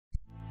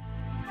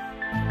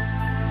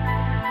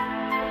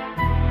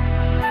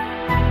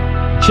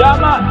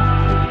Chairman,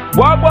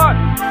 what?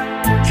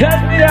 Tell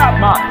me that,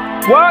 man.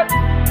 What?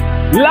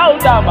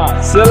 Louder, man.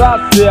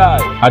 Selassie.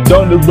 I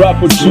done the rap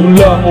for too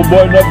long, oh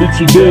boy, not be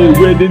today.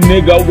 Where the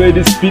nigga, where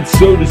the spit,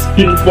 so the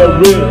spit for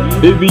real.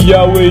 Every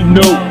Yahweh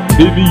know,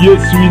 every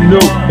yes we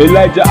know.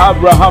 Elijah,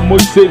 Abraham,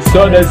 Moses,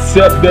 son,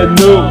 except they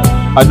know.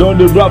 I done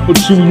the rap for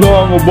too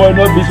long, oh boy,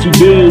 not be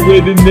today. Where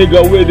the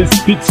nigga, where the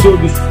spit, so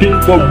the spit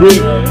for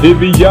real.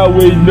 Every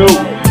Yahweh know,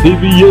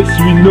 every yes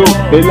we know.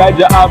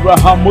 Elijah,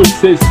 Abraham,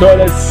 Moses,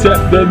 son,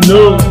 except they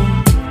know.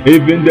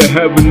 Even the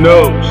heaven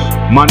knows,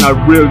 man, a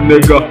real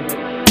nigga.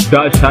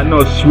 Thou shalt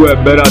not swear,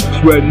 better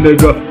swear,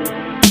 nigga.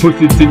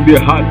 Pussy think they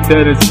hot,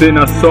 tell and say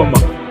na summer.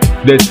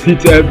 There's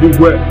heat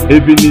everywhere,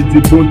 even in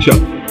the buncher.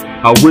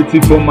 I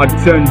waiting for my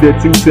turn, they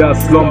think say I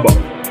slumber.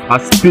 I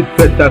spit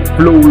fat that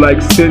flow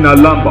like Sena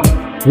Lamba.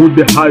 Who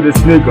the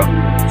hardest nigga?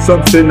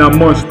 Some say na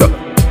monster.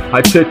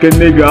 I check a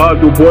nigga out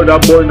the border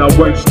boy na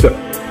Webster.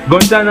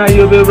 Gontana,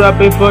 you be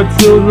rapping for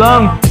too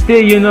long.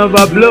 Still you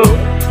never blow,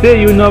 still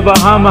you never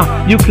hammer.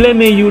 You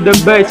claiming you the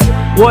best.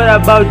 What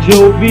about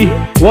Joe B?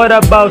 What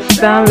about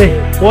Stanley?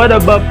 What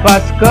about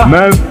Pascal?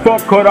 Man,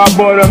 fuck all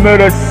about them,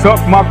 they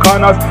suck my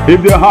corners.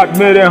 If they hot,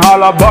 me they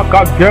holla back,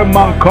 I get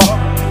man car.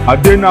 I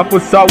didn't for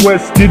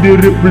Southwest, still they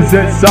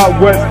represent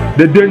Southwest.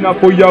 They didn't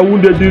for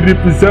Yaoundé, they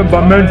represent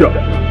Bamenda.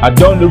 I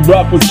done the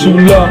rap for too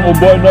long, oh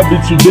boy, not be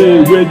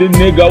today. Where the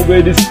nigga,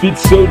 where the spit,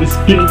 so the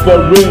spit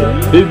for real.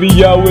 Every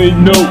Yahweh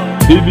know,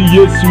 every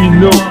yes we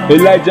know.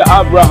 Elijah,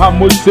 Abraham,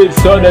 Moses,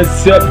 son,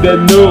 except they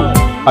know.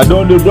 I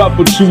done the rap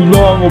for too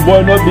long, oh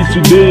boy, not be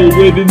today.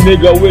 Where the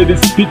nigga, where the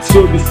spit,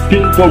 so the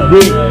spit for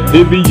real.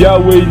 Every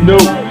Yahweh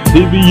know,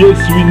 every yes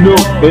we know.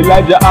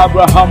 Elijah,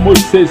 Abraham,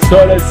 Moses,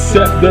 son,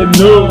 except they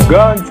know.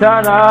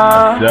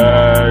 Gontana,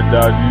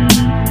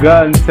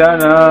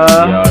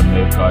 Gontana,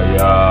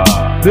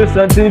 this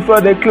something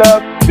for the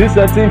club, this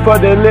something for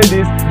the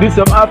ladies. This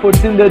some apple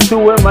in the 2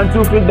 women,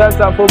 2 feet dance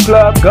for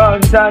club.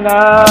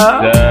 Gontana,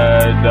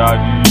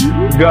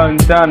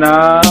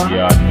 Gontana.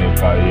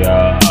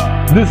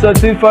 This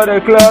something for the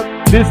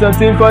club, this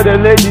something for the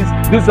ladies.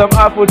 This some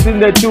apple in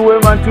the 2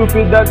 women, 2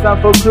 feet dance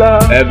for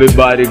club.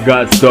 Everybody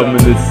got something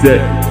to say,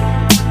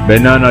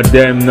 but none of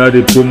them know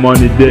they put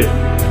money there.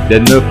 They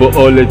know for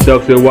all the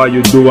talk, say why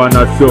you do one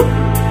or so.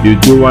 You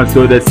do one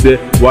so, they say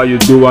why you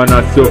do one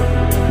or so.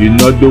 You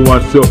not do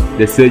one so,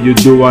 they say you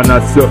do one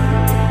or so.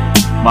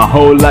 My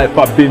whole life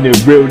I've been a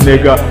real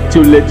nigga.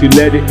 Too late to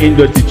let the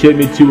industry change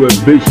me to a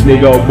bitch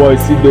nigga. Oh boy,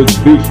 see those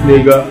bitch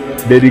nigga.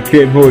 They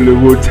came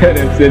Hollywood, tell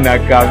them say na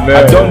Kamer.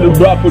 I done the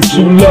rap for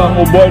too long,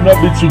 oh boy, not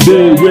be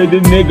today. Where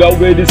the nigga,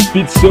 where the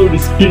spit, so the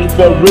spit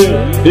for real.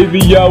 Every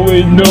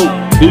Yahweh know,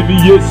 every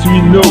yes we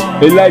know.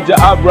 Elijah,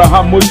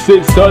 Abraham,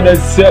 Moses, son,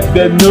 except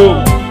they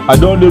know. I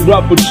done the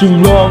rap for too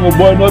long, oh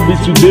boy, not be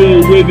today.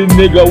 Where the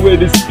nigga, where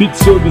the spit,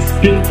 so the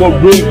spit for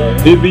real.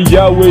 Every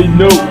Yahweh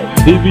know,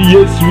 every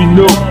yes we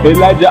know.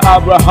 Elijah,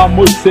 Abraham,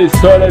 Moses,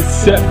 son,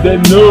 except they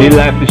know. The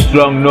life is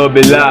strong, no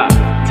be lie.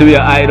 Till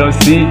your eye don't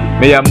see,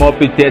 may I'm up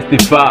and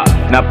testify.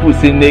 Now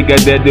pussy nigga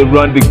that they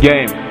run the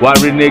game.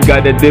 Worry nigga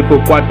that they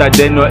put quanta,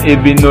 they not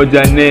even know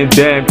your name.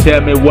 Damn,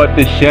 tell me what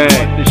the shame.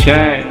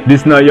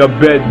 This not your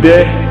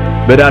birthday,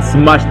 but I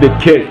smash the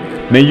cake.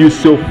 Man, you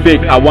so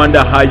fake, I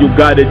wonder how you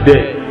got it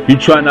there. You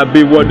tryna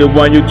be what they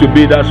want you to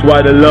be, that's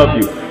why they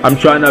love you. I'm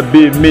tryna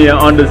be me and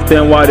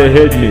understand why they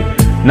hate me.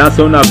 Now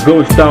so now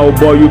ghost town,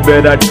 boy, you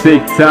better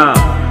take time.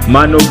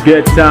 Man, no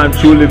get time,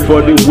 truly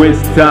for the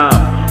waste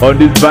time. All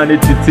this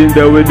vanity thing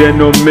the way they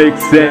no make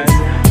sense.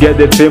 Get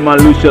the fame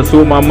and Lucia,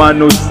 so my man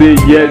no say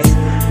yes.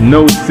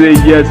 No say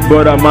yes,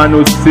 but a man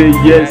no say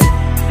yes.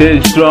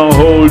 Stay strong,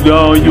 hold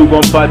on, you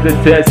gon' pass the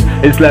test.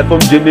 It's like from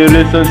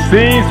generation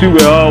since we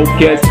were all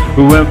cats.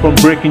 We went from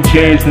breaking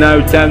chains, now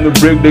it's time to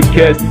break the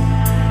cast.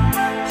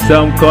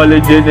 Some call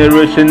it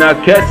generational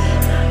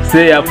curse.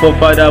 Say our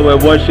forefathers were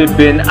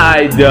worshipping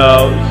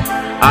idols.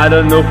 I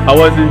don't know, I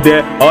wasn't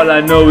there. All I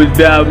know is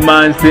that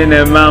man seen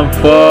a man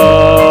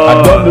fall.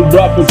 I done the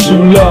rap for too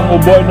long, oh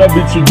boy, not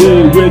be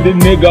today. Where the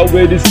nigga,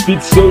 where the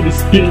spit, so the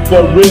spit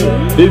for real.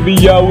 Every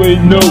Yahweh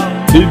know,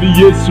 every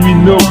yes we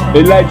know.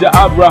 Elijah,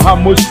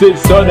 Abraham,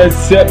 Moses, son,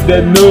 except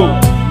they know.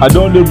 I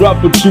done the rap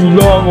for too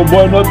long, oh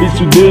boy, not be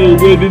today.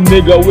 Where the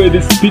nigga, where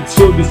the spit,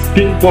 so the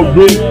spit for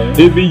real.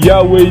 Every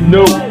Yahweh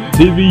know,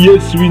 every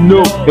yes we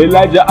know.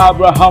 Elijah,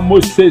 Abraham,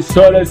 Moses,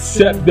 son,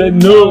 except they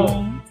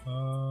know.